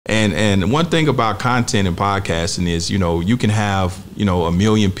And one thing about content and podcasting is, you can have, 1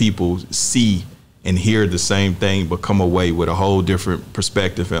 million people see and hear the same thing, but come away with a whole different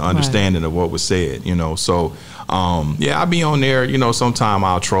perspective and understanding of what was said, So, yeah, I'll be on there, sometime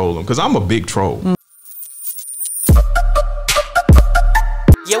I'll troll them because I'm a big troll.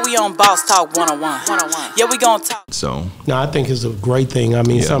 Yeah, we on Boss Talk 101. Yeah, we gonna talk. So, no, I think it's a great thing. I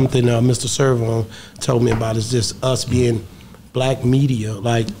mean, something Mr. Serv told me about is just us being black media.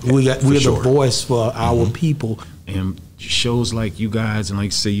 Like we're the voice for our people. And shows like you guys, and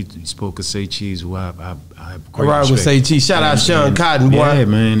like say you spoke of Say Cheese, who I have great respect. With Say Cheese, shout out Shawn Cotton, boy. Yeah,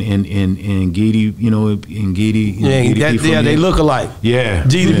 man, and Geedy, and Geedy, they look alike. Yeah,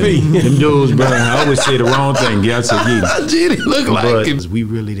 GDP, them dudes, bro. I always say the wrong thing. Yeah, I said Geedy. Geedy look like him. We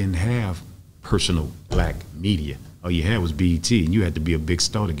really didn't have personal black media. All you had was BET, and you had to be a big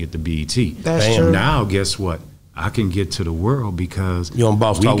star to get the BET. That's true. Now, guess what? I can get to the world because you're on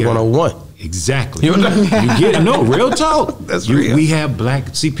Boss Talk 101. Exactly. You get it. No, real talk. That's real. We have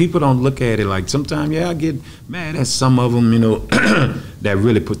black. See, people don't look at it like sometimes. Yeah, I get mad at some of them. That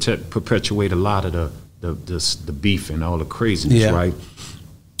really perpetuate a lot of the beef and all the craziness, right?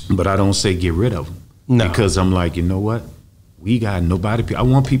 But I don't say get rid of them because I'm like, you know what? We got nobody. I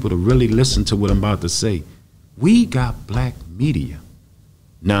want people to really listen to what I'm about to say. We got black media.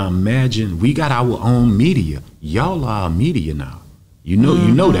 Now imagine we got our own media. Y'all are our media now. You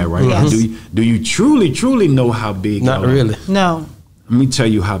know that, right? Yes. Do you truly know how big y'all are? Not really. No. Let me tell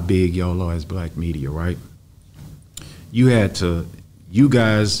you how big y'all are as black media, right? You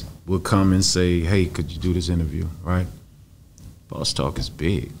guys would come and say, hey, could you do this interview, right? Boss Talk is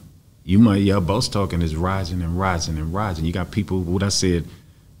big. Y'all Boss Talking is rising and rising and rising. You got people, what I said,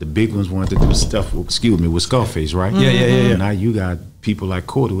 the big ones wanted to do stuff, with Scarface, right? Yeah. Now you got people like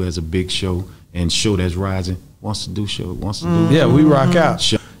Court who has a big show and show that's rising, wants to do. Yeah, we rock out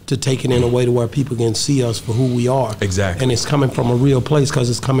to take it in a way to where people can see us for who we are. Exactly. And it's coming from a real place because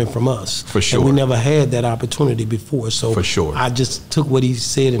it's coming from us. For sure. And we never had that opportunity before. So for sure. I just took what he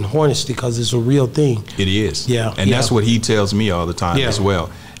said in honesty because it's a real thing. It is. Yeah. And that's what he tells me all the time as well.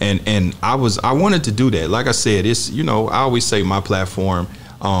 And I wanted to do that. Like I said, it's, I always say my platform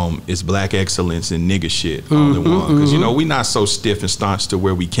is black excellence and nigga shit all in one. Because, we not so stiff and staunch to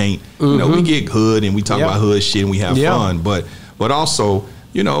where we can't, we get hood and we talk about hood shit and we have fun. But also,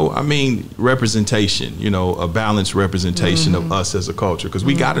 representation, a balanced representation of us as a culture. Because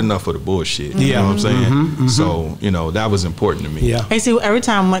we got enough of the bullshit. You know what I'm saying? So, that was important to me. Yeah. Hey, see, every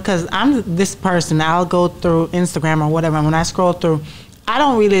time, because I'm this person, I'll go through Instagram or whatever, and when I scroll through, I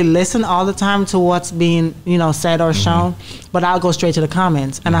don't really listen all the time to what's being, said or shown, but I'll go straight to the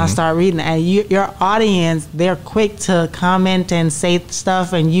comments and I'll start reading. And your audience, they're quick to comment and say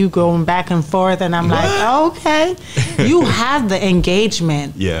stuff, and you going back and forth. And I'm like, okay, you have the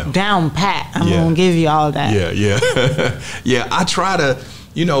engagement down pat. I'm gonna give you all that. Yeah. I try to.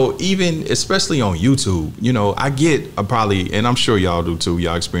 Even especially on YouTube, I get probably, and I'm sure y'all do too,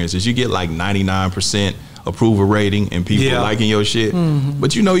 y'all experiences, you get like 99% approval rating and people liking your shit.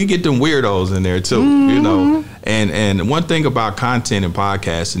 But you get them weirdos in there too, And one thing about content and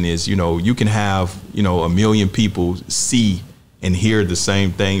podcasting is, you can have, 1 million people see and hear the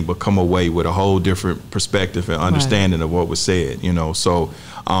same thing, but come away with a whole different perspective and understanding of what was said, So,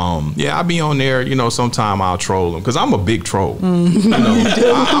 I'll be on there, sometime I'll troll them because I'm a big troll. I'm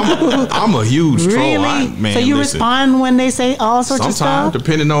a huge troll. So you respond when they say all sorts of stuff? Sometimes,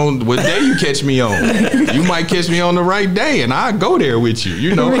 depending on what day you catch me on. You might catch me on the right day, and I'll go there with you.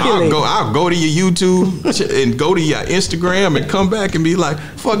 Really? I'll go to your YouTube and go to your Instagram and come back and be like,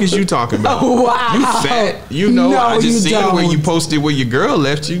 "Fuck is you talking about? Oh, wow. You fat? No, I just seen don't. where you posted where your girl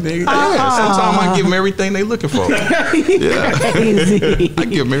left you, nigga. Sometimes I give them everything they looking for. Crazy. I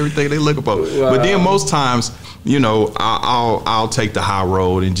give them everything they looking for. But then most times, I'll take the high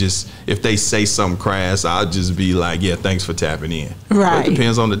road and just, if they say something crass, I'll just be like, yeah, thanks for tapping in. Right. But it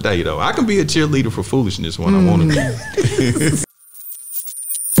depends on the day, though. I can be a cheerleader for foolishness when I want to be.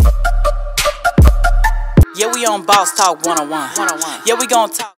 Yeah, we on Boss Talk 101. Yeah, we gonna talk.